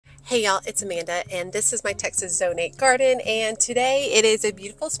Hey y'all, it's Amanda, and this is my Texas Zone 8 garden, and today it is a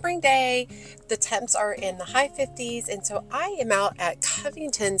beautiful spring day. The temps are in the high 50s, and so I am out at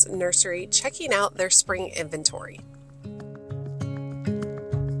Covington's nursery checking out their spring inventory.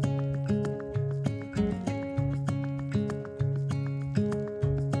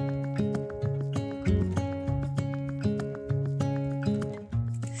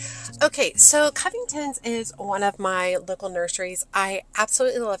 Okay, so Covington's is one of my local nurseries. I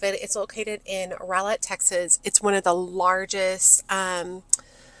absolutely love it. It's located in Rowlett, Texas. It's one of the largest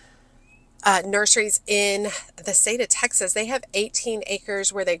nurseries in the state of Texas. They have 18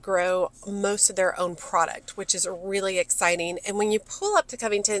 acres where they grow most of their own product, which is really exciting. And when you pull up to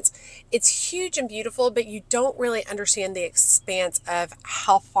Covington's, it's huge and beautiful, but you don't really understand the expanse of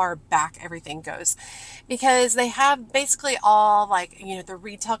how far back everything goes, because they have basically all, like, the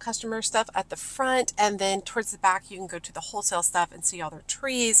retail customer stuff at the front, and then towards the back you can go to the wholesale stuff and see all their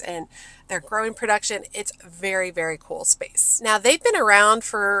trees and their growing production. It's very, very cool space. Now, they've been around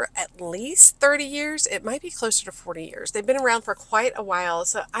for at least 30 years. It might be closer to 40 years. They've been around for quite a while,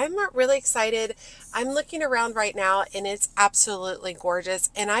 so I'm really excited. I'm looking around right now, and it's absolutely gorgeous,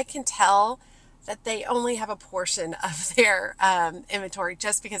 and I can tell that they only have a portion of their inventory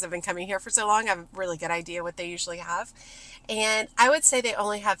just because I've been coming here for so long. I have a really good idea what they usually have. And I would say they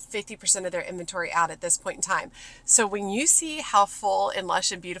only have 50% of their inventory out at this point in time. So when you see how full and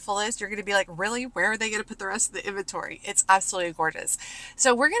lush and beautiful it is, you're going to be like, really? Where are they going to put the rest of the inventory? It's absolutely gorgeous.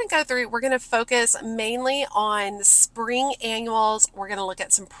 So we're going to go through, we're going to focus mainly on spring annuals. We're going to look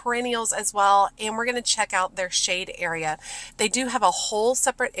at some perennials as well, and we're going to check out their shade area. They do have a whole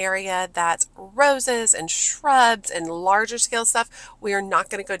separate area that's roses and shrubs and larger scale stuff. We are not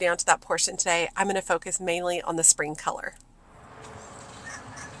going to go down to that portion today. I'm going to focus mainly on the spring color.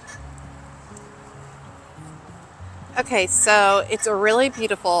 Okay, so it's really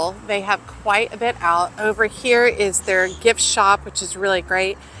beautiful. They have quite a bit out. Over here is their gift shop, which is really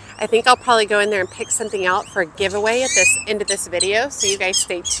great. I think I'll probably go in there and pick something out for a giveaway at this end of this video, so you guys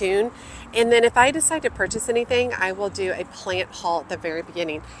stay tuned. And then if I decide to purchase anything, I will do a plant haul at the very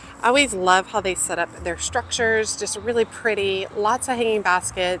beginning. I always love how they set up their structures, just really pretty, lots of hanging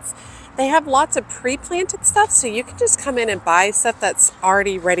baskets. They have lots of pre-planted stuff, so you can just come in and buy stuff that's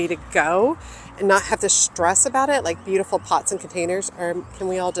already ready to go and not have to stress about it, like beautiful pots and containers. Or can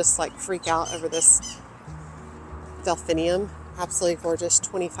we all just like freak out over this delphinium? Absolutely gorgeous,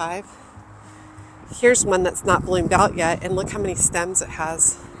 25. Here's one that's not bloomed out yet, and look how many stems it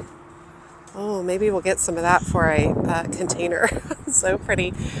has. Oh, maybe we'll get some of that for a container. So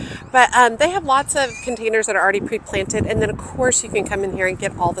pretty. But they have lots of containers that are already pre-planted, and then of course you can come in here and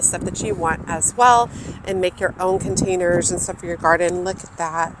get all the stuff that you want as well and make your own containers and stuff for your garden. Look at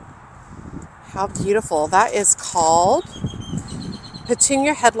that. How beautiful. That is called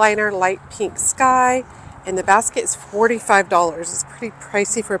Petunia Headliner Light Pink Sky, and the basket is $45. It's pretty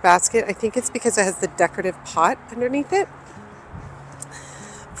pricey for a basket. I think it's because it has the decorative pot underneath it.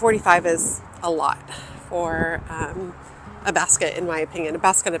 45 is a lot for a basket, in my opinion, a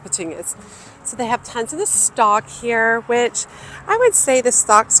basket of petunias. So they have tons of the stock here, which I would say the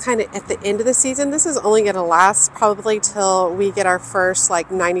stock's kind of at the end of the season. This is only going to last probably till we get our first like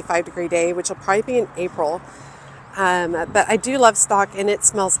 95-degree day, which will probably be in April. But I do love stock, and it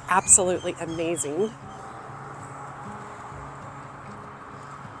smells absolutely amazing.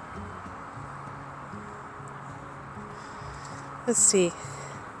 Let's see.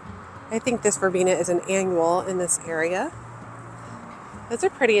 I think this verbena is an annual in this area. Those are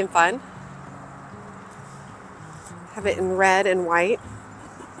pretty and fun. Have it in red and white.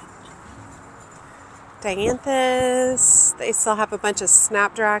 Dianthus. They still have a bunch of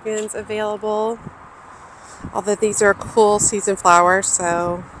snapdragons available. Although these are a cool season flower,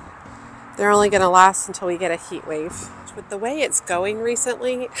 so they're only going to last until we get a heat wave. With the way it's going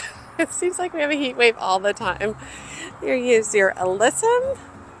recently, it seems like we have a heat wave all the time. Here is your alyssum.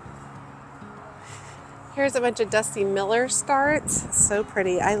 Here's a bunch of Dusty Miller starts. So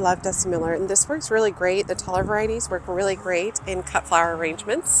pretty. I love Dusty Miller, and this works really great. The taller varieties work really great in cut flower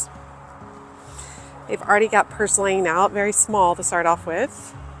arrangements. They've already got purslane out, very small to start off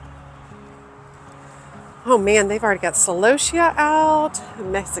with. Oh man, they've already got celosia out,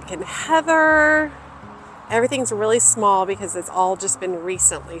 Mexican heather. Everything's really small because it's all just been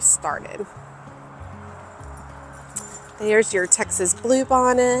recently started. There's your Texas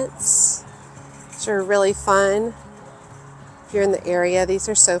bluebonnets. Which are really fun. If you're in the area, these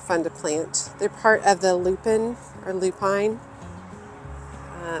are so fun to plant. They're part of the lupine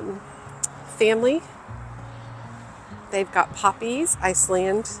family. They've got poppies,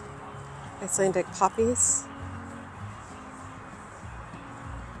 Icelandic poppies.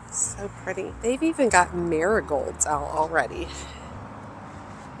 So pretty. They've even got marigolds out already.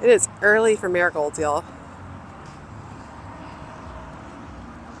 It is early for marigolds, y'all.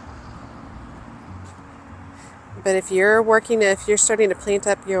 But if you're starting to plant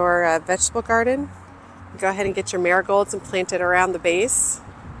up your vegetable garden, go ahead and get your marigolds and plant it around the base.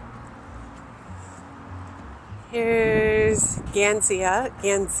 Here's Gazania.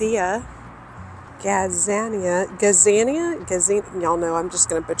 Y'all know I'm just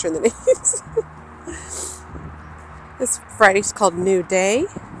going to butcher the names. This variety's called New Day.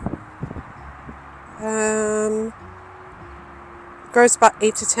 Grows about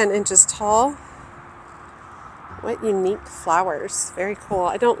 8 to 10 inches tall. What unique flowers. Very cool.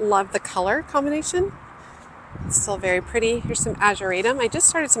 I don't love the color combination. It's still very pretty. Here's some ageratum. I just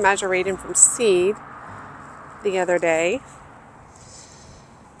started some ageratum from seed the other day.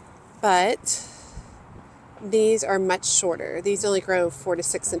 But these are much shorter. These only grow 4 to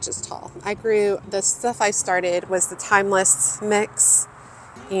 6 inches tall. The stuff I started was the timeless mix,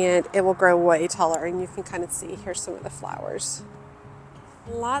 and it will grow way taller, and you can kind of see, here's some of the flowers.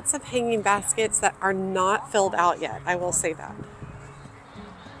 Lots of hanging baskets that are not filled out yet, I will say that.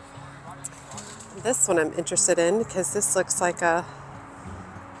 This one I'm interested in because this looks like a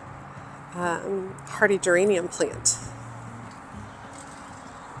hardy geranium plant.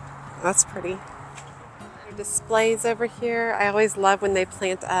 That's pretty. Displays over here. I always love when they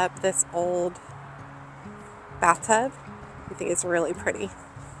plant up this old bathtub. I think it's really pretty.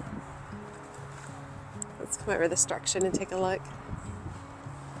 Let's come over this direction and take a look.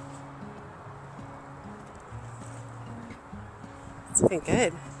 It's looking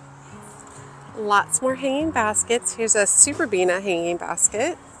good. Lots more hanging baskets. Here's a Superbena hanging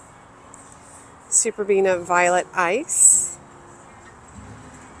basket. Superbena Violet Ice.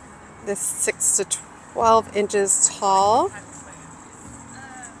 This 6 to 12 inches tall.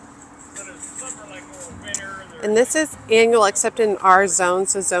 And this is annual except in our zone,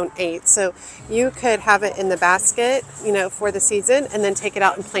 so zone 8. So you could have it in the basket, for the season, and then take it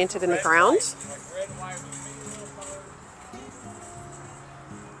out and plant it in the ground.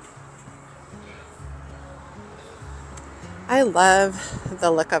 I love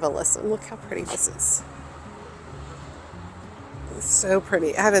the look of alyssum. Look how pretty this is. It's so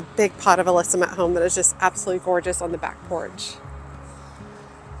pretty. I have a big pot of alyssum at home that is just absolutely gorgeous on the back porch.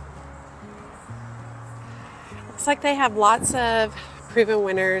 Looks like they have lots of proven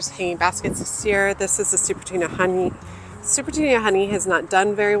winners hanging baskets this year. This is the Supertina Honey. Supertina Honey has not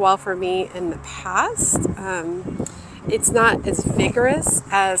done very well for me in the past. It's not as vigorous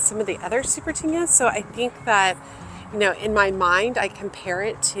as some of the other Supertinas, so I think that in my mind, I compare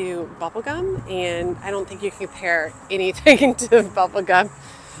it to bubblegum, and I don't think you can compare anything to bubblegum.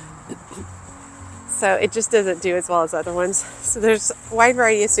 So it just doesn't do as well as other ones. So there's a wide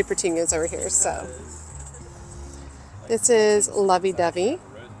variety of Supertinas over here. So this is Lovey Dovey.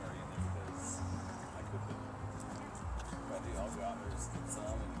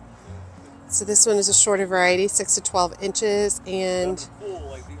 So this one is a shorter variety, 6 to 12 inches, and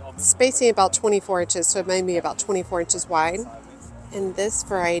spacing about 24 inches, so it may be about 24 inches wide. And this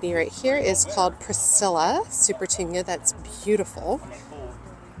variety right here is called Priscilla Supertina. That's beautiful.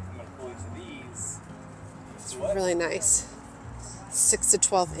 It's really nice. 6 to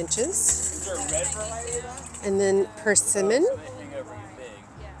 12 inches. And then Persimmon.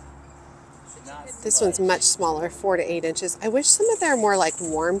 This one's much smaller, 4 to 8 inches. I wish some of them are more like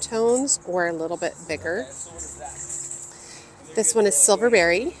warm tones or a little bit bigger. This one is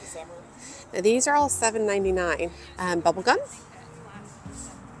Silverberry. Now these are all $7.99. Bubblegum.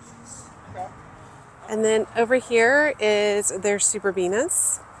 And then over here is their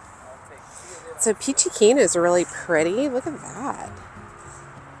Superbenas. So Peachy Keen is really pretty. Look at that.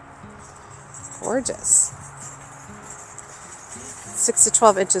 Gorgeous. 6 to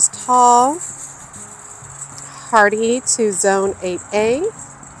 12 inches tall. Hardy to zone 8A.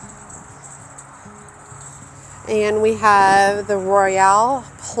 And we have the Royale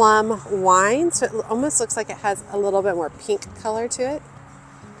Plum Wine. So it almost looks like it has a little bit more pink color to it.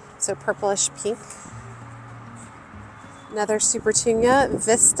 So purplish pink. Another Supertina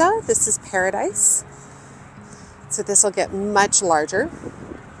Vista. This is Paradise. So this will get much larger.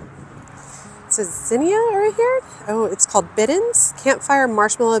 It's a zinnia right here. Oh, it's called Biddens. Campfire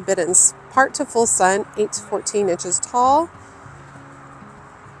Marshmallow Biddens. Part to full sun, 8 to 14 inches tall.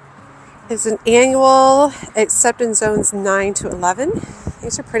 It's an annual, except in zones 9 to 11.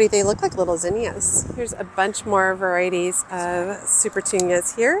 These are pretty. They look like little zinnias. Here's a bunch more varieties of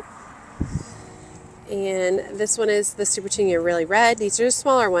Supertinas here. And this one is the Super Tunia Really Red. These are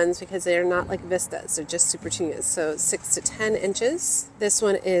smaller ones because they're not like Vistas, they're just Super Tunias, so 6 to 10 inches. This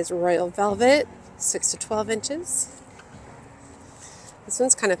one is Royal Velvet, 6 to 12 inches. This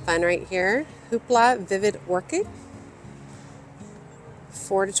one's kind of fun right here. Hoopla Vivid Orchid,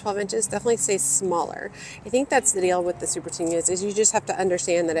 4 to 12 inches. Definitely say smaller. I think that's the deal with the Super Tunias, is you just have to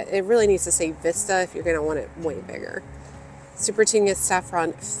understand that it really needs to say Vista if you're going to want it way bigger. Super Tunia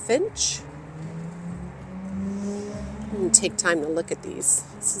Saffron Finch. And take time to look at these.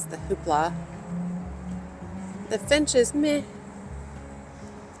 This is the Hoopla. The Finch is meh.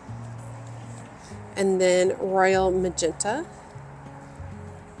 And then Royal Magenta.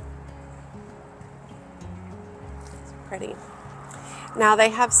 It's pretty. Now they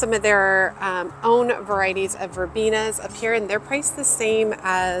have some of their own varieties of verbenas up here, and they're priced the same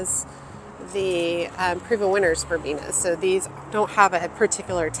as the Proven Winners verbenas. So these don't have a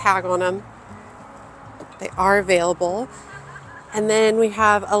particular tag on them. They are available. And then we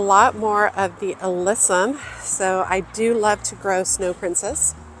have a lot more of the Alyssum. So I do love to grow Snow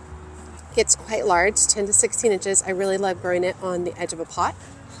Princess. It's quite large, 10 to 16 inches. I really love growing it on the edge of a pot.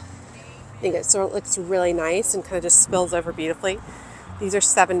 I think it sort of looks really nice and kind of just spills over beautifully. These are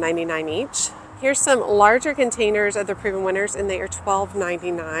 $7.99 each. Here's some larger containers of the Proven Winners, and they are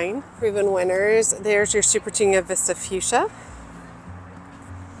 $12.99. Proven Winners, there's your Super Tunia Vista Fuchsia.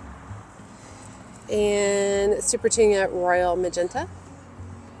 And Super Tunia Royal Magenta.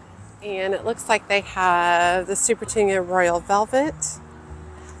 And it looks like they have the Super Tunia Royal Velvet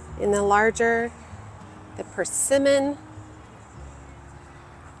in the larger, the Persimmon,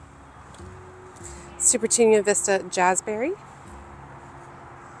 Super Tunia Vista Jazzberry.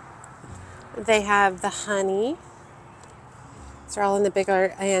 They have the Honey. These are all in the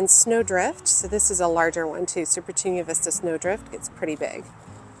bigger, and Snowdrift. So this is a larger one too. Super Tunia Vista Snowdrift. It's pretty big.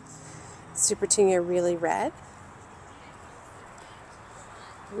 Super Tunia Really Red.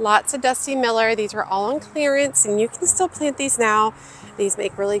 Lots of Dusty Miller. These are all on clearance, and you can still plant these now. These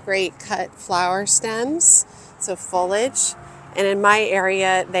make really great cut flower stems, so foliage. And in my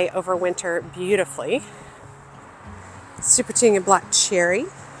area, they overwinter beautifully. Super Tunia Black Cherry.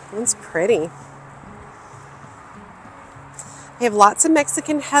 That one's pretty. They have lots of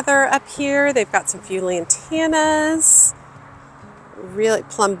Mexican heather up here. They've got some few lantanas. Really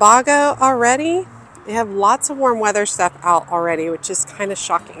plumbago already. They have lots of warm weather stuff out already, which is kind of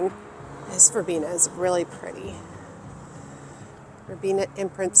shocking. This verbena is really pretty. Verbena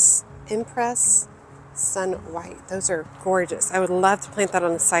Impress Sun White. Those are gorgeous. I would love to plant that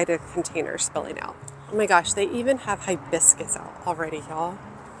on the side of a container spilling out. Oh my gosh, they even have hibiscus out already, y'all.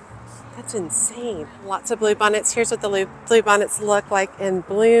 That's insane. Lots of bluebonnets. Here's what the bluebonnets look like in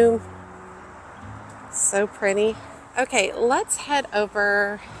bloom. So pretty. Okay, let's head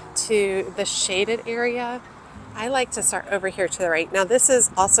over to the shaded area. I like to start over here to the right. Now this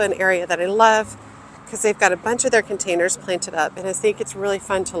is also an area that I love because they've got a bunch of their containers planted up, and I think it's really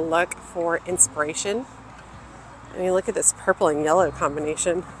fun to look for inspiration. I mean, look at this purple and yellow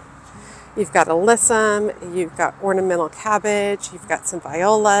combination. You've got alyssum, you've got ornamental cabbage, you've got some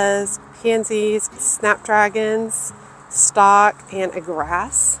violas, pansies, snapdragons, stock, and a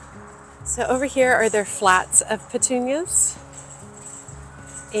grass. So over here are their flats of petunias.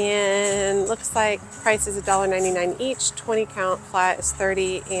 And looks like price is $1.99 each. 20 count flat is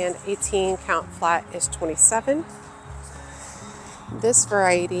 $30, and 18 count flat is $27. This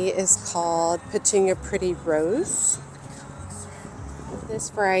variety is called Petunia Pretty Rose. This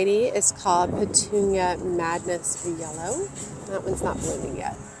variety is called Petunia Madness Yellow. That one's not blooming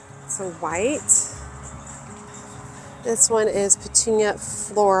yet. So white. This one is Petunia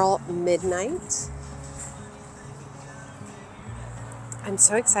Floral Midnight. I'm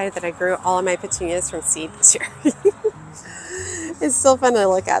so excited that I grew all of my petunias from seed this year. It's still fun to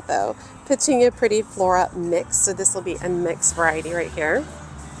look at though. Petunia Pretty Flora Mix. So this will be a mixed variety right here.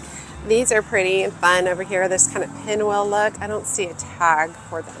 These are pretty and fun over here. This kind of pinwheel look. I don't see a tag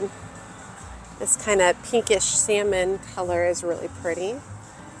for them. This kind of pinkish salmon color is really pretty.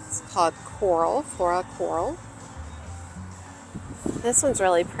 It's called Coral, Flora Coral. This one's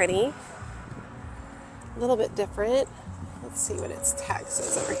really pretty. A little bit different. Let's see what its tag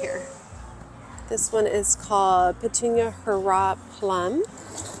says over here. This one is called Petunia Hurrah Plum.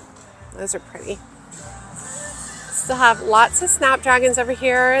 Those are pretty. Still have lots of snapdragons over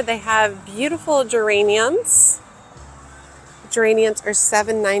here. They have beautiful geraniums. Geraniums are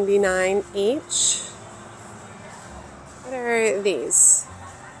 $7.99 each. What are these?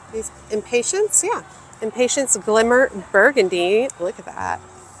 These Impatience? Yeah. Impatience Glimmer Burgundy. Look at that.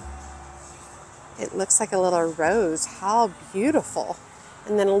 It looks like a little rose. How beautiful.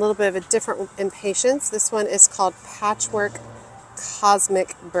 And then a little bit of a different impatience. This one is called Patchwork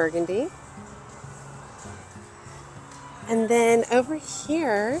Cosmic Burgundy. And then over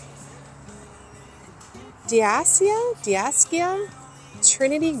here, Diaskia,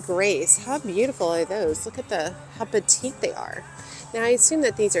 Trinity Grace. How beautiful are those? Look at how petite they are. Now I assume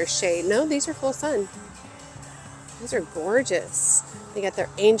that these are shade. No, these are full sun. These are gorgeous. They got their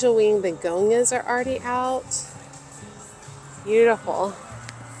angel wing begonias are already out. Beautiful.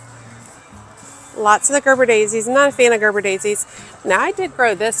 Lots of the Gerber daisies. I'm not a fan of Gerber daisies. Now I did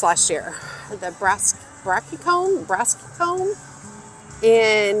grow this last year. The brassicome,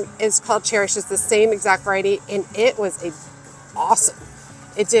 and it's called Cherish. It's the same exact variety, and it was awesome.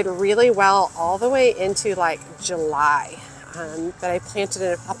 It did really well all the way into like July. But I planted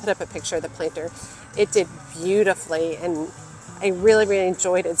it. I'll put up a picture of the planter. It did beautifully, and I really, really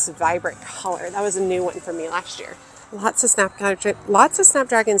enjoyed its vibrant color. That was a new one for me last year. Lots of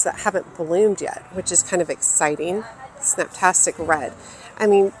snapdragons that haven't bloomed yet, which is kind of exciting. Snaptastic red. I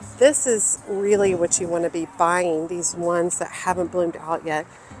mean, this is really what you want to be buying, these ones that haven't bloomed out yet.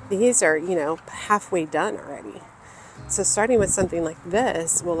 These are, halfway done already. So starting with something like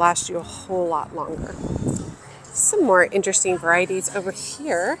this will last you a whole lot longer. Some more interesting varieties over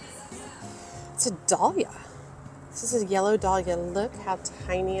here. It's a dahlia. This is a yellow dahlia. Look how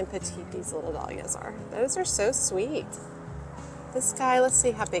tiny and petite these little dahlias are. Those are so sweet. This guy, let's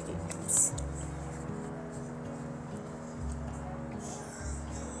see how big he gets.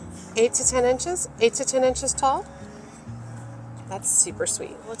 8 to 10 inches? 8 to 10 inches tall? That's super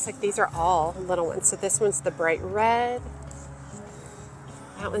sweet. It looks like these are all little ones. So this one's the bright red.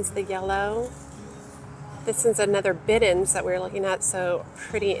 That one's the yellow. This one's another Biddens that we're looking at. So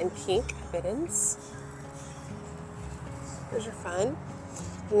pretty in pink Biddens. Those are fun.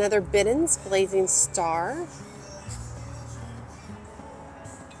 Another Biddens, Blazing Star.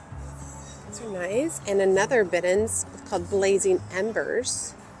 Those are nice. And another Biddens called Blazing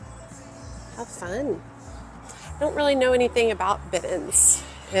Embers. How fun. I don't really know anything about Biddens,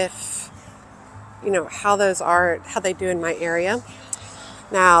 how they do in my area.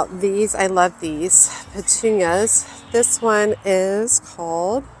 Now, I love these petunias. This one is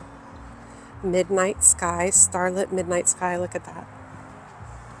called Midnight Sky, Starlit Midnight Sky. Look at that.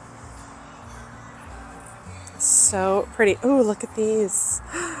 So pretty. Oh, look at these.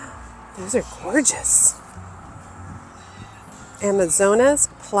 Those are gorgeous. Amazonas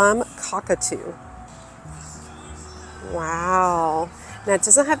Plum Cockatoo. Wow. Now, it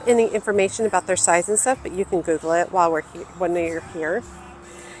doesn't have any information about their size and stuff, but you can Google it when you're here.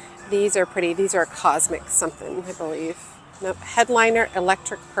 These are pretty. These are Cosmic something, I believe. Nope. Headliner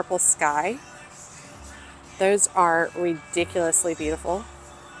Electric Purple Sky. Those are ridiculously beautiful.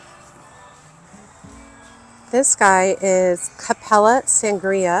 This guy is Capella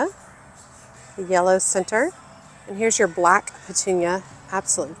Sangria, the yellow center. And here's your black petunia,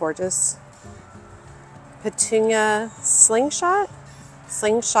 absolutely gorgeous. Petunia Slingshot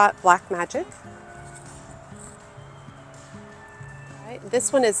Black Magic. All right,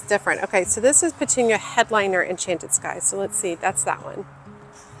 this one is different. Okay, so this is Petunia Headliner Enchanted Sky. So let's see, that's that one.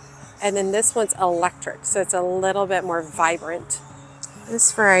 And then this one's electric, so it's a little bit more vibrant.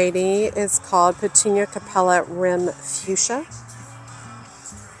 This variety is called Petunia Capella Rim Fuchsia.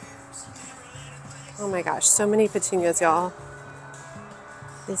 Oh my gosh, so many petunias, y'all.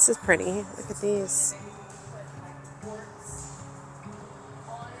 This is pretty. Look at these.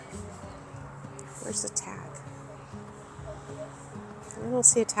 Where's the tag? I don't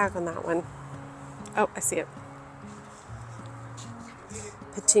see a tag on that one. Oh, I see it.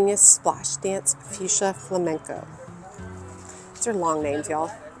 Petunia Splash Dance Fuchsia Flamenco. These are long names,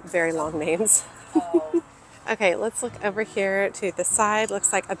 y'all. Very long names. Okay, let's look over here to the side.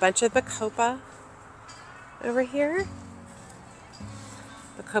 Looks like a bunch of Bacopa over here.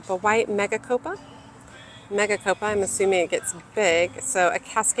 Bacopa White, Megacopa. Megacopa, I'm assuming it gets big. So a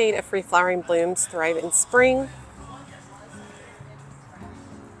cascade of free flowering blooms thrive in spring.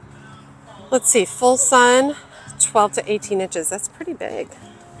 Let's see, full sun, 12 to 18 inches. That's pretty big.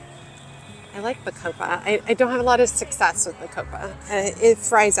 I like Bacopa. I don't have a lot of success with Bacopa. It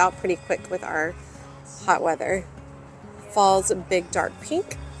fries out pretty quick with our hot weather. Fall's big dark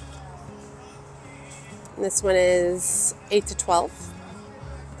pink. And this one is 8 to 12.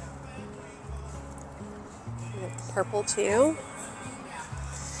 Purple too.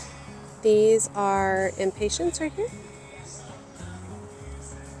 These are Impatiens right here.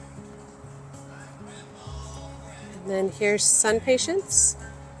 And then here's Sun Patience.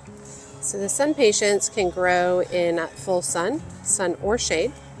 So the Sun Patience can grow in full sun or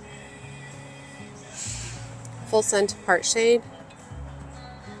shade. Full sun to part shade.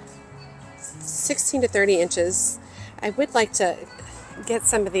 16 to 30 inches. I would like to get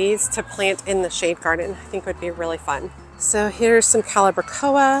some of these to plant in the shade garden. I think would be really fun. So here's some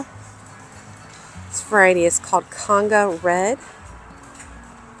calibrachoa. This variety is called Conga Red.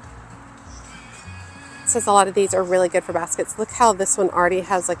 It says a lot of these are really good for baskets. Look how this one already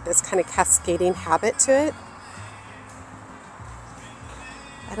has like this kind of cascading habit to it.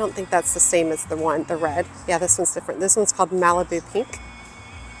 I don't think that's the same as the red. Yeah, this one's different. This one's called Malibu Pink.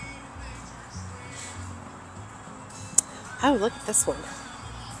 Oh, look at this one.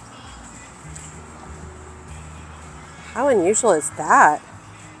 How unusual is that?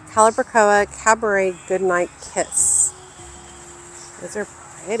 Calibrachoa Cabaret Goodnight Kiss. Those are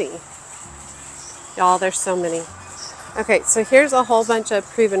pretty. Y'all, there's so many. Okay, so here's a whole bunch of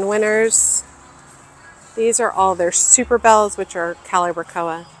proven winners. These are all their super bells, which are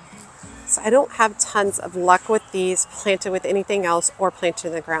calibrachoa. So I don't have tons of luck with these planted with anything else or planted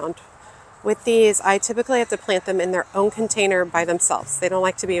in the ground. With these, I typically have to plant them in their own container by themselves. They don't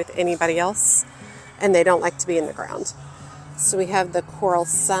like to be with anybody else, and they don't like to be in the ground. So we have the Coral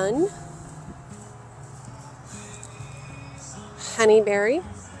Sun, Honeyberry.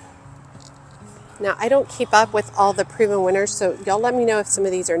 Now, I don't keep up with all the proven winners, so y'all let me know if some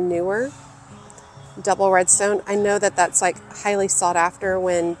of these are newer. Double Redstone. I know that that's like highly sought after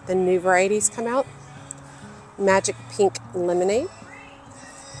when the new varieties come out. Magic Pink Lemonade.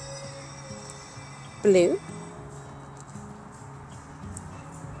 Blue.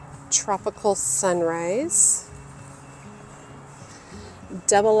 Tropical Sunrise.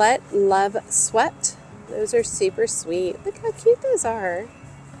 Doublet Love Sweat. Those are super sweet. Look how cute those are.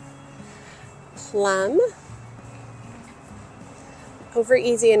 Plum. Over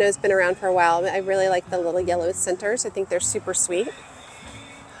Easy, I know, has been around for a while, but I really like the little yellow centers. I think they're super sweet.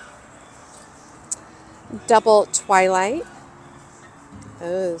 Double Twilight.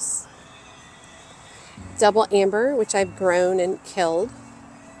 Those. Double Amber, which I've grown and killed.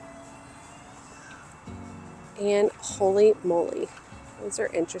 And Holy Moly. Those are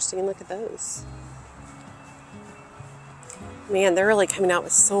interesting. Look at those. Man, they're really coming out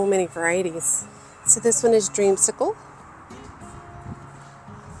with so many varieties. So this one is Dreamsicle.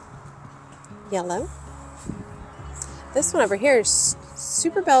 Yellow. This one over here is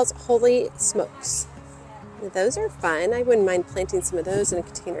Super Bells Holy Smokes. Those are fun. I wouldn't mind planting some of those in a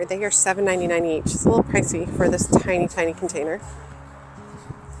container. They are $7.99 each. It's a little pricey for this tiny, tiny container.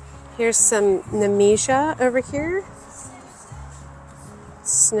 Here's some Nemesia over here.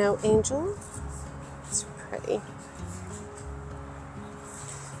 Snow Angel. It's pretty.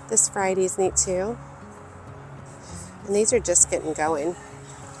 This variety is neat too. And these are just getting going.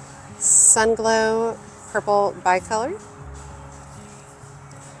 Sunglow Purple Bicolor.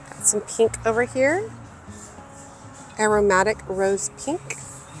 Got some pink over here. Aromatic Rose Pink.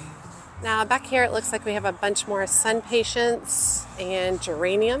 Now back here it looks like we have a bunch more sun patience and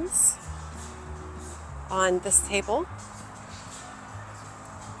geraniums on this table.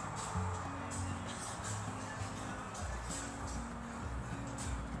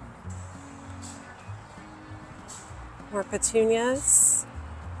 More petunias.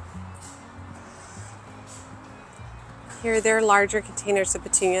 Here they're larger containers of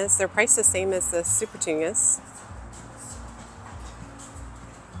petunias. They're priced the same as the super petunias.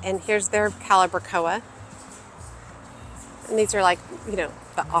 And here's their calibrachoa. And these are like, you know,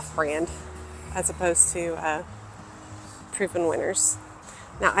 the off-brand as opposed to proven winners.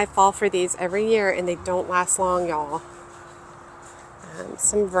 Now I fall for these every year and they don't last long, y'all.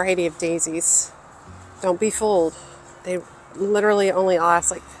 Some variety of daisies. Don't be fooled. They literally only last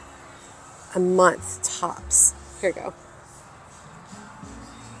like a month tops. Here you go.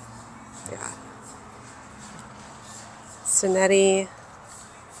 Yeah. Sonetti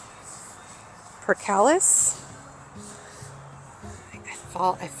Percalis.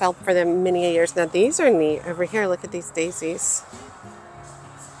 I fell for them many years. Now these are neat. Over here, look at these daisies.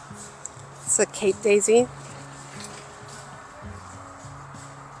 It's a Cape Daisy.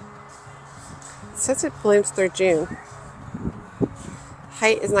 It says it blooms through June.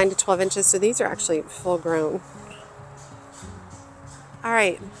 Height is 9 to 12 inches, so these are actually full grown. All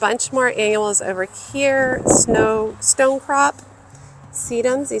right, bunch more annuals over here. Stonecrop,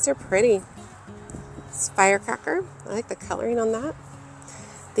 sedums. These are pretty. It's Firecracker. I like the coloring on that.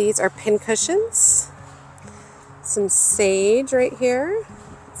 These are pincushions. Some sage right here.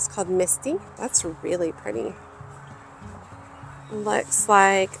 It's called Misty. That's really pretty. Looks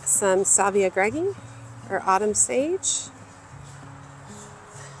like some Salvia Greggi or autumn sage.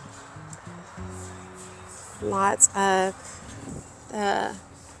 Lots of the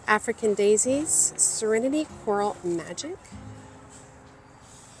African daisies. Serenity Coral Magic.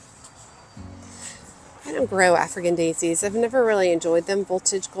 I don't grow African daisies. I've never really enjoyed them,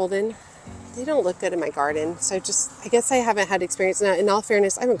 voltage golden. They don't look good in my garden, so I guess I haven't had experience. Now, in all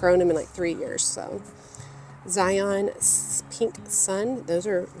fairness, I haven't grown them in like 3 years, so. Zion Pink Sun, those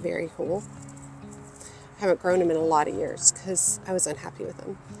are very cool. I haven't grown them in a lot of years because I was unhappy with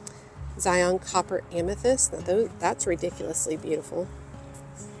them. Zion Copper Amethyst, now that's ridiculously beautiful.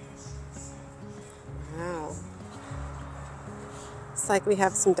 Wow. It's like we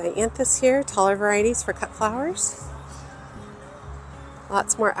have some dianthus here, taller varieties for cut flowers.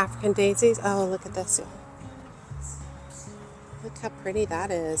 Lots more African daisies. Oh, look at this. Look how pretty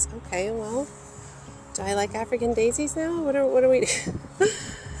that is. Okay, well, do I like African daisies now? What are we doing?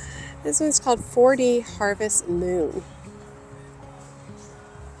 This one's called 4D Harvest Moon.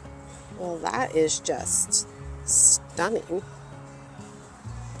 Well, that is just stunning.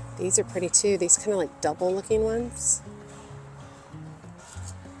 These are pretty too. These kind of like double looking ones.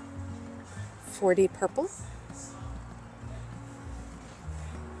 4D Purple.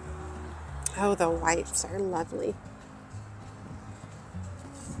 Oh, the whites are lovely.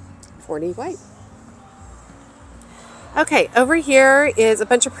 4D White. Okay, over here is a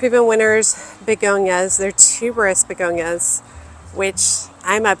bunch of proven winners begonias. They're tuberous begonias, which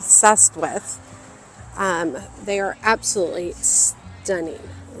I'm obsessed with. They are absolutely stunning.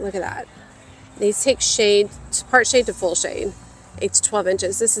 Look at that. These take shade, part shade to full shade, 8 to 12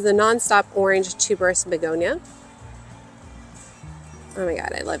 inches. This is the nonstop orange tuberous begonia. Oh my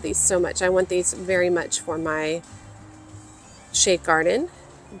God, I love these so much. I want these very much for my shade garden.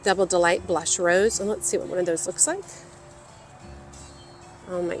 Double Delight Blush Rose. And let's see what one of those looks like.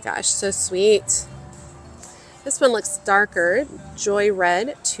 Oh my gosh, so sweet. This one looks darker. Joy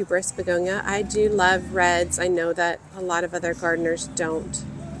Red Tuberous Begonia. I do love reds. I know that a lot of other gardeners don't.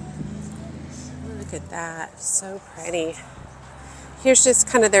 Look at that, so pretty. Here's just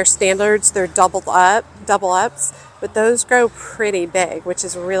kind of their standards. They're double ups, but those grow pretty big, which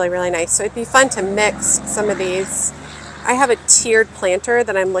is really, really nice. So it'd be fun to mix some of these. I have a tiered planter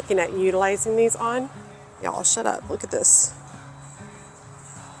that I'm looking at utilizing these on. Y'all, shut up. Look at this.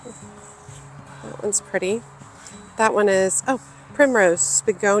 That one's pretty. That one is, oh, Primrose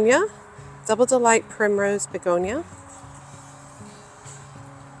Begonia. Double Delight Primrose Begonia.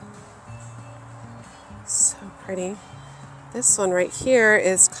 So pretty. This one right here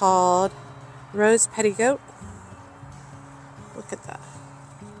is called Rose Petticoat. Look at that.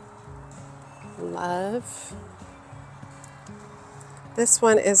 Love. This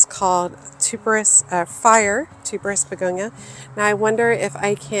one is called Tuberous Fire Tuberous Begonia. Now I wonder if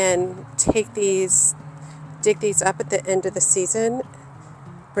I can take these, dig these up at the end of the season,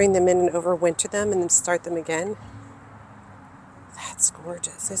 bring them in and overwinter them, and then start them again. That's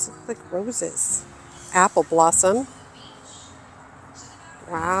gorgeous. These look like roses. Apple Blossom.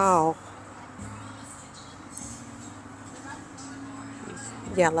 Wow.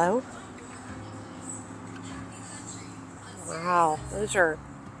 Yellow. Wow, those are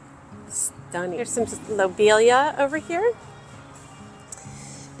stunning. Here's some lobelia over here.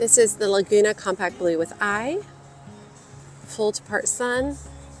 This is the Laguna Compact Blue with Eye, full to part sun,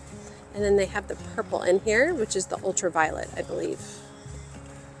 and then they have the purple in here, which is the ultraviolet, I believe.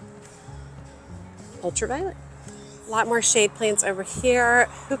 Ultraviolet. A lot more shade plants over here.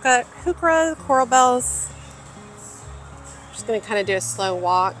 Heuchera, coral bells. Just going to kind of do a slow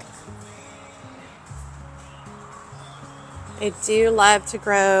walk. I do love to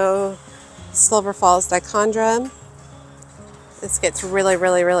grow Silver Falls dichondra. This gets really,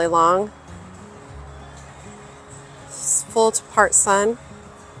 really, really long. It's full to part sun.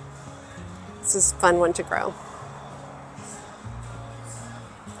 This is a fun one to grow.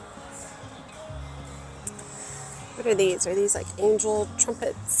 What are these? Are these like angel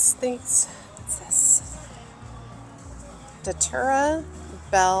trumpets things? What's this? Datura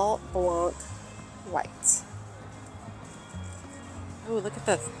Belle Blanc White. Oh, look at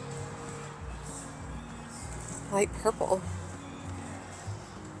the light purple.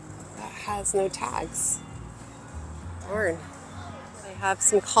 That has no tags. Darn. They have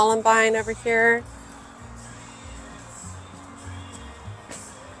some columbine over here.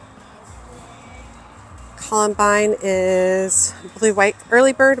 Columbine is blue-white,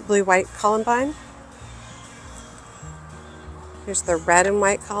 early bird, blue-white columbine. Here's the red and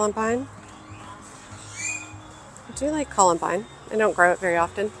white columbine. I do like columbine. I don't grow it very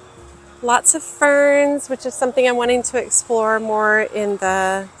often. Lots of ferns, which is something I'm wanting to explore more in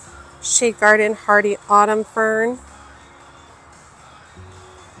the shade garden. Hardy autumn fern.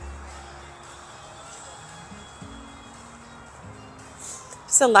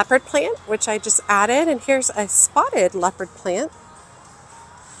 It's a leopard plant, which I just added, and here's a spotted leopard plant.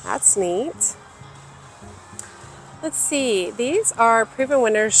 That's neat. Let's see. These are proven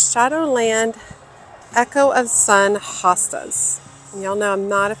winners, Shadowland Echo of Sun hostas. Y'all know I'm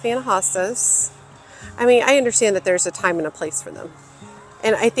not a fan of hostas. I mean, I understand that there's a time and a place for them.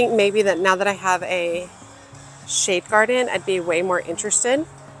 And I think maybe that now that I have a shade garden, I'd be way more interested.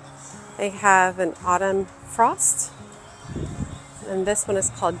 They have an autumn frost. And this one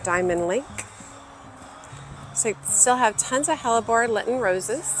is called Diamond Lake. So I still have tons of hellebore Lenten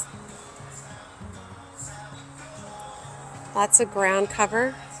roses. Lots of ground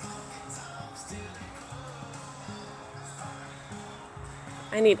cover.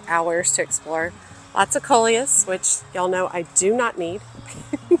 I need hours to explore. Lots of coleus, which y'all know I do not need.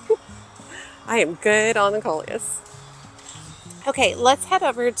 I am good on the coleus. Okay, let's head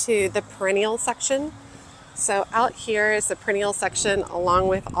over to the perennial section. So out here is the perennial section along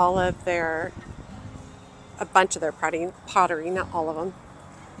with all of a bunch of their pottery, not all of them.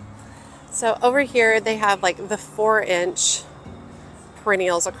 So over here they have like the 4-inch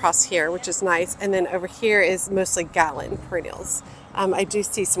perennials across here, which is nice. And then over here is mostly gallon perennials. I do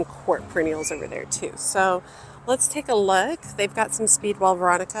see some quart perennials over there too. So let's take a look. They've got some Speedwell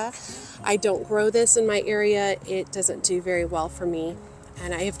Veronica. I don't grow this in my area. It doesn't do very well for me.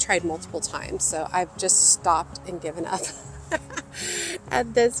 And I have tried multiple times. So I've just stopped and given up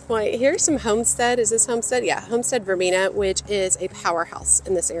at this point. Here's some Homestead. Is this Homestead? Yeah, Homestead Verbena, which is a powerhouse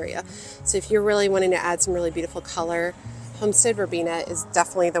in this area. So if you're really wanting to add some really beautiful color, Homestead Verbena is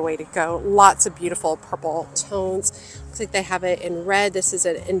definitely the way to go. Lots of beautiful purple tones. Looks like they have it in red. This is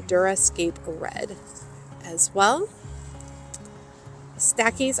an Endurascape red as well.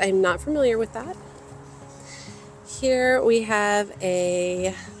 Stackies, I'm not familiar with that. Here we have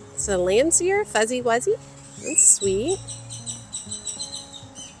a Landseer Fuzzy Wuzzy. That's sweet.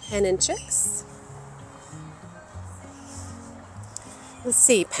 Hen and Chicks. Let's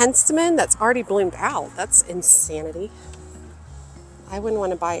see, Penstemon, that's already bloomed out. That's insanity. I wouldn't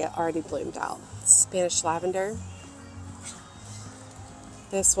want to buy it already bloomed out. Spanish Lavender.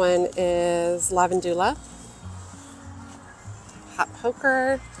 This one is Lavandula. Hot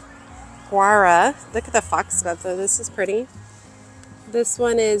Poker. Guara. Look at the foxglove though. This is pretty. This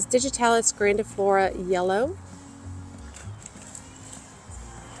one is Digitalis grandiflora Yellow.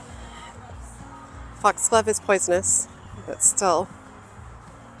 Foxglove is poisonous, but still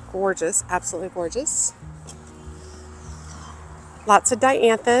gorgeous. Absolutely gorgeous. Lots of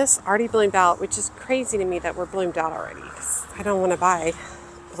Dianthus, already bloomed out, which is crazy to me that we're bloomed out already. I don't want to buy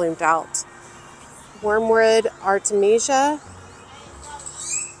bloomed out. Wormwood Artemisia.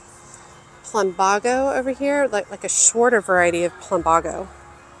 Plumbago over here, like a shorter variety of Plumbago.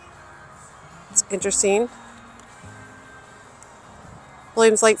 It's interesting.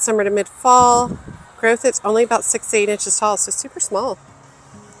 Blooms late summer to mid-fall. Growth, it's only about 6 to 8 inches tall, so super small.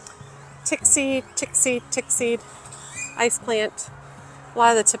 Tick seed, ice plant, a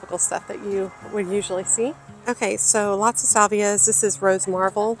lot of the typical stuff that you would usually see. Okay, so lots of salvias. This is Rose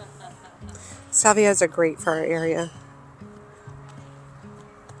Marvel. Salvias are great for our area.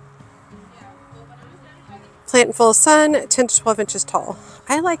 Plant in full sun, 10 to 12 inches tall.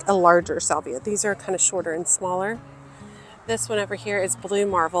 I like a larger salvia. These are kind of shorter and smaller. This one over here is Blue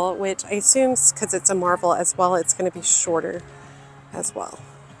Marvel, which I assume because it's a marvel as well, it's going to be shorter as well.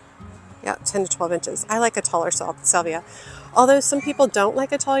 Yeah, 10 to 12 inches. I like a taller salvia. Although some people don't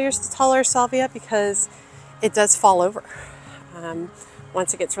like a taller salvia because it does fall over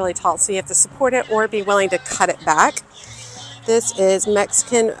once it gets really tall. So you have to support it or be willing to cut it back. This is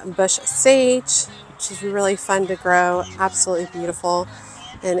Mexican Bush Sage, which is really fun to grow. Absolutely beautiful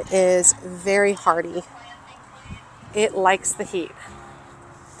and is very hardy. It likes the heat.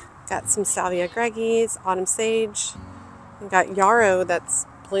 Got some Salvia Gregis, Autumn Sage. We've got yarrow that's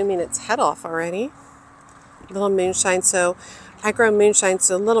blooming its head off already. Little moonshine. So I grow moonshine,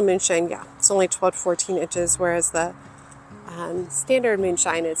 so little moonshine, yeah, it's only 12 to 14 inches, whereas the standard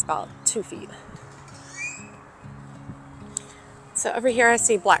moonshine is about 2 feet. So over here I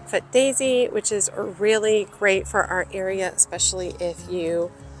see Blackfoot Daisy, which is really great for our area, especially if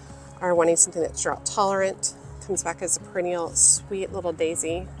you are wanting something that's drought tolerant. Comes back as a perennial, sweet little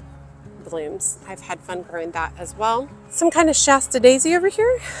daisy. Blooms. I've had fun growing that as well. Some kind of Shasta daisy over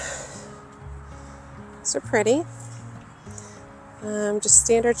here. These are pretty. Just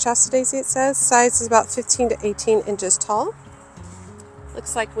standard Shasta daisy, it says. Size is about 15 to 18 inches tall.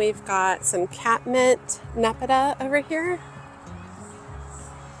 Looks like we've got some catmint nepeta over here.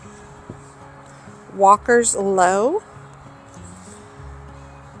 Walker's Low.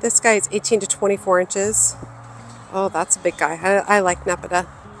 This guy is 18 to 24 inches. Oh, that's a big guy. I like nepeta.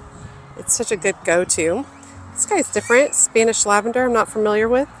 It's such a good go-to. This guy's different. Spanish lavender, I'm not familiar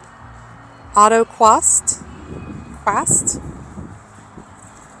with. Auto Quast. quast.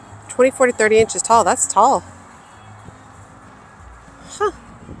 24 to 30 inches tall. That's tall. Huh.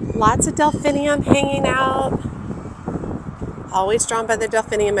 Lots of delphinium hanging out. Always drawn by the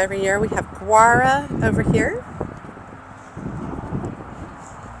delphinium every year. We have guara over here.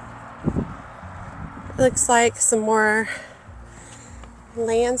 Looks like some more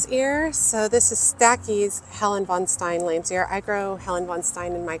lamb's ear. So this is Stacky's Helen von Stein lamb's ear. I grow Helen von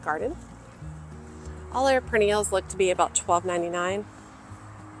Stein in my garden. All our perennials look to be about $12.99.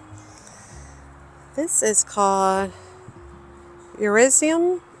 This is called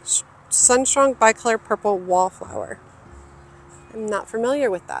Eurasium Sunstrong Bicolor Purple Wallflower. I'm not familiar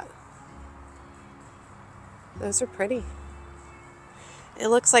with that. Those are pretty. It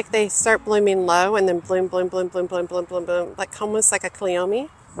looks like they start blooming low and then bloom, bloom, bloom, bloom, bloom, bloom, bloom, bloom, like almost like a cleome.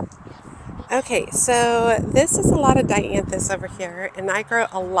 Okay, so this is a lot of dianthus over here, and I grow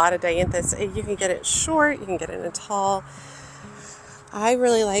a lot of dianthus. You can get it short, you can get it in a tall. I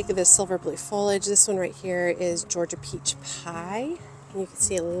really like this silver blue foliage. This one right here is Georgia Peach Pie. You can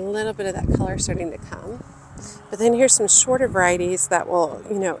see a little bit of that color starting to come. But then here's some shorter varieties that will,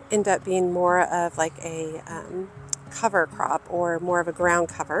 end up being more of like a cover crop or more of a ground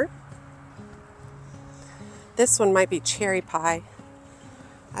cover. This one might be Cherry Pie.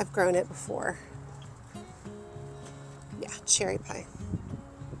 I've grown it before. Yeah, Cherry Pie.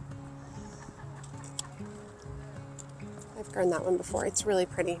 I've grown that one before. It's really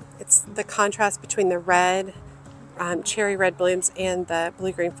pretty. It's the contrast between the red, cherry red blooms and the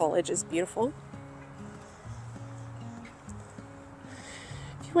blue-green foliage is beautiful.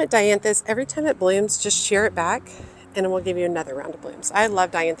 If you want dianthus, every time it blooms, just shear it back and it will give you another round of blooms. I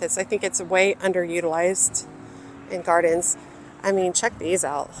love dianthus. I think it's way underutilized in gardens. I mean, check these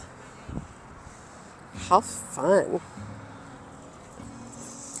out. How fun.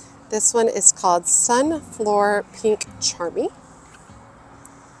 This one is called Sunflower Pink Charmy.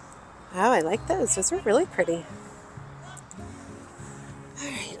 Oh, I like those. Those are really pretty. All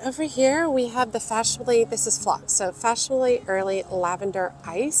right, over here we have the fashionably, this is flock, so fashionably early lavender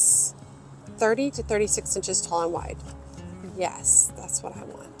ice, 30 to 36 inches tall and wide. Yes, that's what I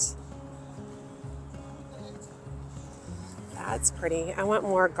want. That's pretty. I want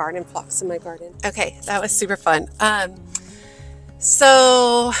more garden phlox in my garden. Okay, that was super fun.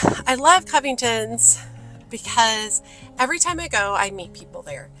 So I love Covington's because every time I go, I meet people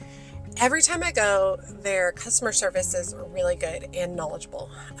there. Every time I go, their customer service is really good and knowledgeable,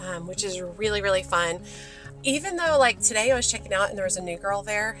 which is really, really fun. Even though, like today I was checking out and there was a new girl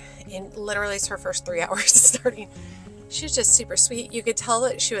there, and literally it's her first 3 hours starting. She was just super sweet. You could tell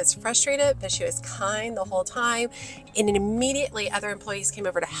that she was frustrated, but she was kind the whole time. And then immediately other employees came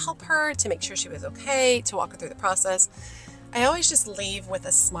over to help her, to make sure she was okay, to walk her through the process. I always just leave with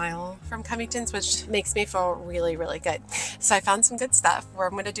a smile from Covington's, which makes me feel really, really good. So I found some good stuff where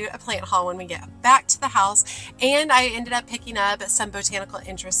I'm going to do a plant haul when we get back to the house. And I ended up picking up some botanical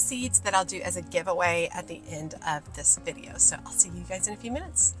interest seeds that I'll do as a giveaway at the end of this video. So I'll see you guys in a few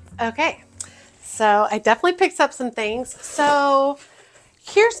minutes. Okay, so I definitely picked up some things. So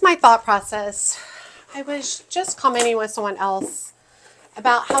here's my thought process. I was just commenting with someone else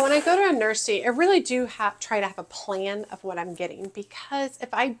about how when I go to a nursery, I really do try to have a plan of what I'm getting, because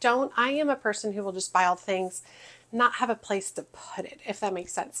if I don't, I am a person who will just buy all things, not have a place to put it, if that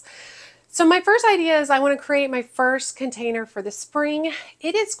makes sense. So my first idea is I want to create my first container for the spring.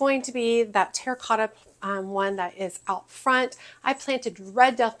 It is going to be that terracotta one that is out front. I planted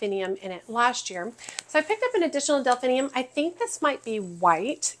red delphinium in it last year. So I picked up an additional delphinium. I think this might be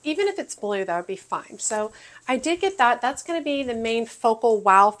white. Even if it's blue, that would be fine. So I did get that. That's going to be the main focal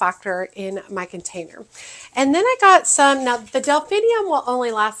wow factor in my container. And then I got some, now the delphinium will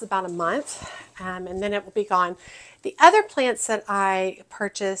only last about a month, and then it will be gone. The other plants that I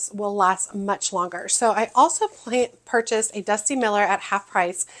purchased will last much longer. So I also purchased a Dusty Miller at half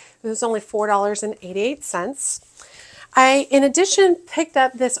price. It was only $4.88. I, in addition, picked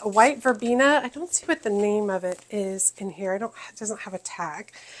up this white verbena. I don't see what the name of it is in here. It doesn't have a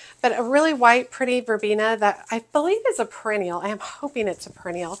tag. But a really white, pretty verbena that I believe is a perennial. I am hoping it's a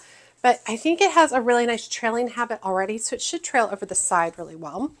perennial. But I think it has a really nice trailing habit already, so it should trail over the side really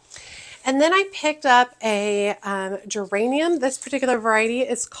well. And then I picked up a geranium. This particular variety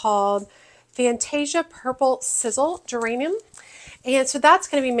is called Fantasia Purple Sizzle Geranium. And so that's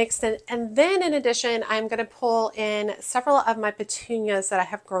going to be mixed in. And then in addition, I'm going to pull in several of my petunias that I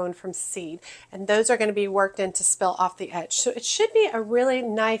have grown from seed. And those are going to be worked in to spill off the edge. So it should be a really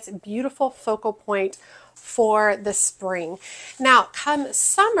nice, beautiful focal point for the spring. Now, come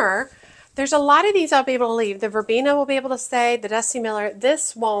summer, there's a lot of these I'll be able to leave. The verbena will be able to stay, the Dusty Miller,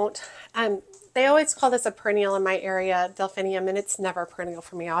 this won't. They always call this a perennial in my area, delphinium, and it's never a perennial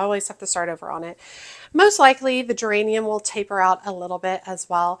for me. I always have to start over on it. Most likely the geranium will taper out a little bit as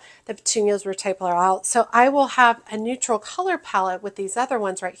well. The petunias will taper out. So I will have a neutral color palette with these other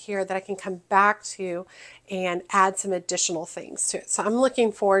ones right here that I can come back to and add some additional things to it. So I'm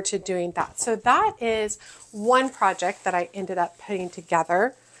looking forward to doing that. So that is one project that I ended up putting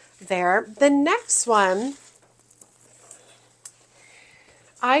together there. The next one,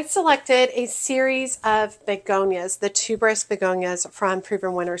 I selected a series of begonias, the tuberous begonias from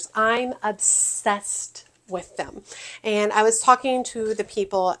Proven Winners. I'm obsessed with them. And I was talking to the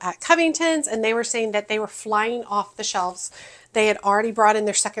people at Covington's, and they were saying that they were flying off the shelves. They had already brought in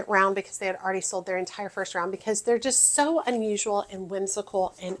their second round because they had already sold their entire first round because they're just so unusual and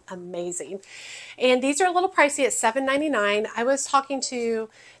whimsical and amazing. And these are a little pricey at $7.99. I was talking to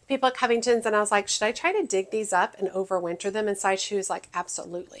people at Covington's and I was like, should I try to dig these up and overwinter them inside? She was like,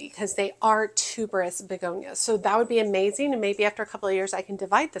 absolutely, because they are tuberous begonias. So that would be amazing. And maybe after a couple of years, I can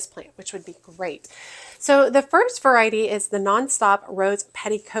divide this plant, which would be great. So the first variety is the Nonstop Rose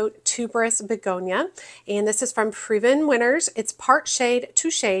Petticoat Tuberous Begonia. And this is from Proven Winners. It's part shade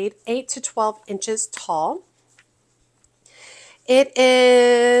to shade, 8 to 12 inches tall. It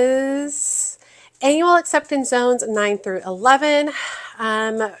is annual acceptance zones 9 through 11.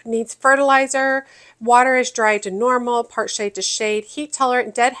 Needs fertilizer. Water is dry to normal, part shade to shade, heat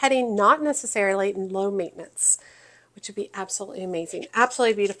tolerant, deadheading, not necessarily, and low maintenance, which would be absolutely amazing.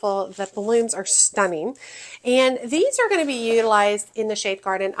 Absolutely beautiful. The blooms are stunning. And these are going to be utilized in the shade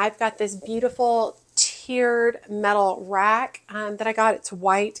garden. I've got this beautiful tiered metal rack that I got. It's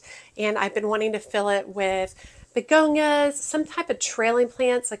white, and I've been wanting to fill it with begonias, some type of trailing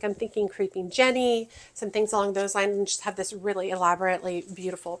plants, like I'm thinking creeping Jenny, some things along those lines, and just have this really elaborately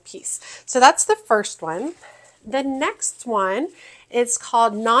beautiful piece. So that's the first one. The next one is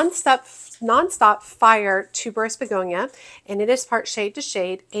called Nonstop Fire Tuberous Begonia, and it is part shade to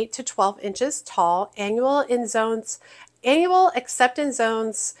shade, 8 to 12 inches tall, annual acceptance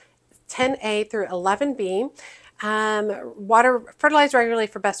zones 10A through 11B. Water, fertilize regularly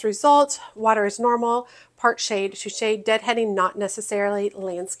for best results. Water is normal, part shade to shade, deadheading, not necessarily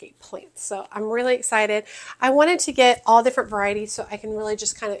landscape plants. So I'm really excited. I wanted to get all different varieties so I can really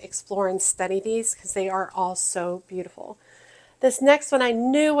just kind of explore and study these because they are all so beautiful. This next one I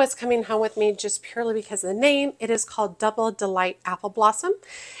knew was coming home with me just purely because of the name. It is called Double Delight Apple Blossom,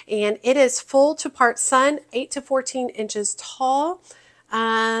 and it is full to part sun, 8 to 14 inches tall.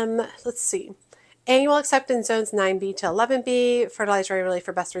 Let's see. Annual acceptance zones 9B to 11B, fertilize regularly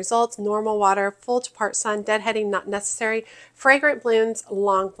for best results, normal water, full to part sun, deadheading not necessary, fragrant blooms,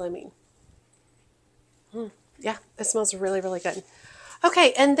 long blooming. Yeah, it smells really, really good.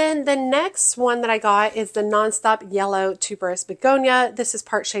 Okay, and then the next one that I got is the Nonstop Yellow Tuberous Begonia. This is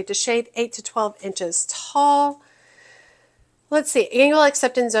part shade to shade, 8 to 12 inches tall. Let's see, annual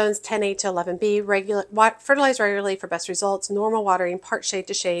acceptance zones 10A to 11B, fertilize regularly for best results, normal watering, part shade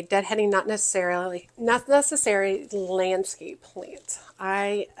to shade, deadheading not necessary landscape plant.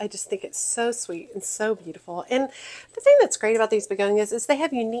 I just think it's so sweet and so beautiful. And the thing that's great about these begonias is they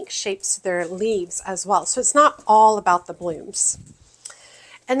have unique shapes to their leaves as well. So it's not all about the blooms.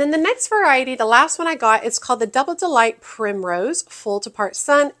 And then the next variety, the last one I got, is called the Double Delight Primrose, full to part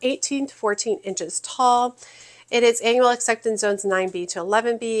sun, 18 to 14 inches tall. It is annual acceptance zones 9B to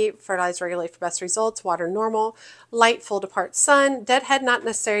 11B, fertilize regularly for best results, water normal, light full to part sun, deadhead not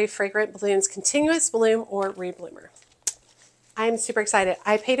necessary, fragrant blooms, continuous bloom, or rebloomer. I'm super excited.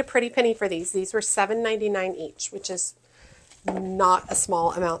 I paid a pretty penny for these. These were $7.99 each, which is not a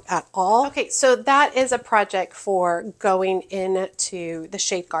small amount at all. Okay, so that is a project for going into the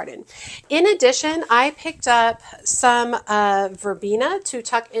shade garden. In addition, I picked up some verbena to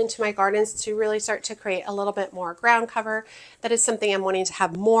tuck into my gardens to really start to create a little bit more ground cover. That is something I'm wanting to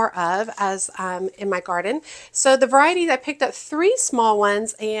have more of as in my garden. So the varieties, I picked up 3 small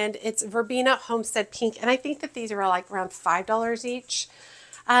ones, and it's Verbena Homestead Pink, and I think that these are like around $5 each.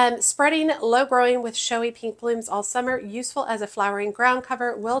 Spreading, low growing with showy pink blooms all summer, useful as a flowering ground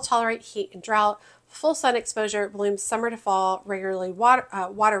cover, will tolerate heat and drought, full sun exposure, blooms summer to fall, regularly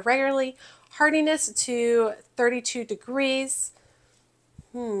water regularly, hardiness to 32 degrees.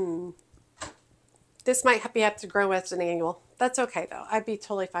 This might have to grow as an annual. That's okay though. I'd be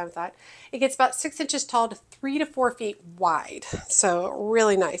totally fine with that. It gets about 6 inches tall to 3 to 4 feet wide. So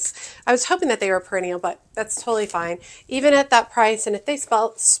really nice. I was hoping that they were perennial, but that's totally fine. Even at that price, and if they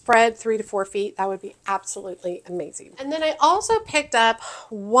spread 3 to 4 feet, that would be absolutely amazing. And then I also picked up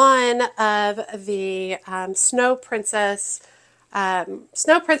one of the Snow Princess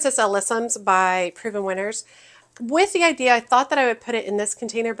Alyssums by Proven Winners. with the idea, I thought that I would put it in this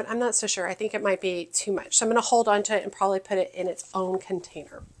container, but I'm not so sure. I think it might be too much. So I'm going to hold on to it and probably put it in its own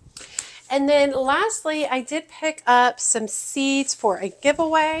container. And then lastly, I did pick up some seeds for a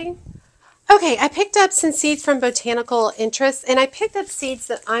giveaway. Okay, I picked up some seeds from Botanical Interests, and I picked up seeds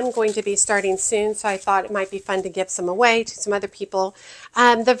that I'm going to be starting soon, so I thought it might be fun to give some away to some other people.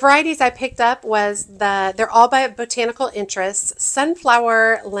 The varieties I picked up they're all by Botanical Interests: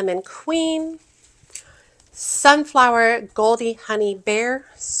 Sunflower Lemon Queen, Sunflower Goldie Honey Bear,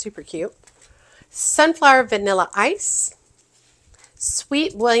 super cute, Sunflower Vanilla Ice,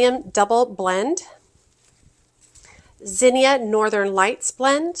 Sweet William Double Blend, Zinnia Northern Lights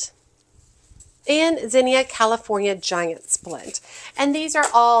Blend, and Zinnia California Giants Blend. And these are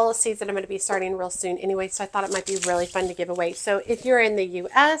all seeds that I'm going to be starting real soon anyway, so I thought it might be really fun to give away. So if you're in the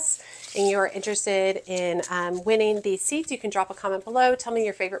US and you're interested in winning these seeds, you can drop a comment below. Tell me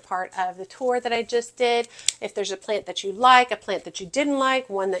your favorite part of the tour that I just did. If there's a plant that you like, a plant that you didn't like,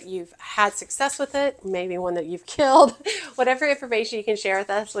 one that you've had success with it, maybe one that you've killed, whatever information you can share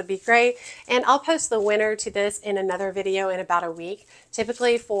with us would be great. And I'll post the winner to this in another video in about a week.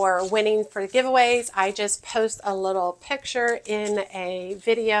 Typically for winning for giveaways, I just post a little picture in a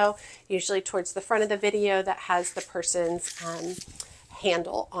video, usually towards the front of the video, that has the person's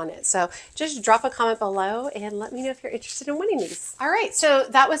handle on it. So just drop a comment below and let me know if you're interested in winning these. All right, so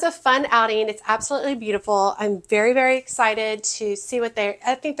that was a fun outing. It's absolutely beautiful. I'm very, very excited to see I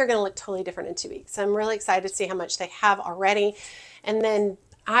think they're going to look totally different in 2 weeks. So I'm really excited to see how much they have already. And then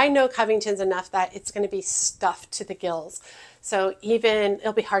I know Covington's enough that it's going to be stuffed to the gills. So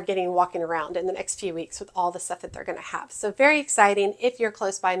it'll be hard walking around in the next few weeks with all the stuff that they're going to have. So very exciting. If you're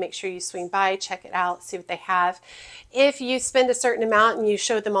close by, make sure you swing by, check it out, see what they have. If you spend a certain amount and you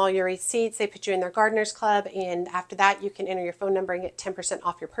show them all your receipts, they put you in their Gardeners Club, and after that you can enter your phone number and get 10%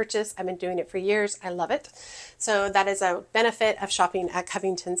 off your purchase. I've been doing it for years. I love it. So that is a benefit of shopping at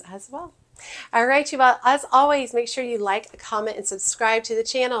Covington's as well. All right, you all, as always, make sure you like, comment, and subscribe to the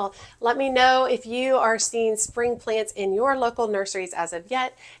channel. Let me know if you are seeing spring plants in your local nurseries as of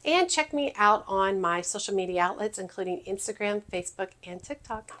yet, and check me out on my social media outlets, including Instagram, Facebook, and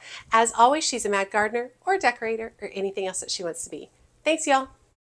TikTok. As always, she's a mad gardener or decorator or anything else that she wants to be. Thanks, y'all.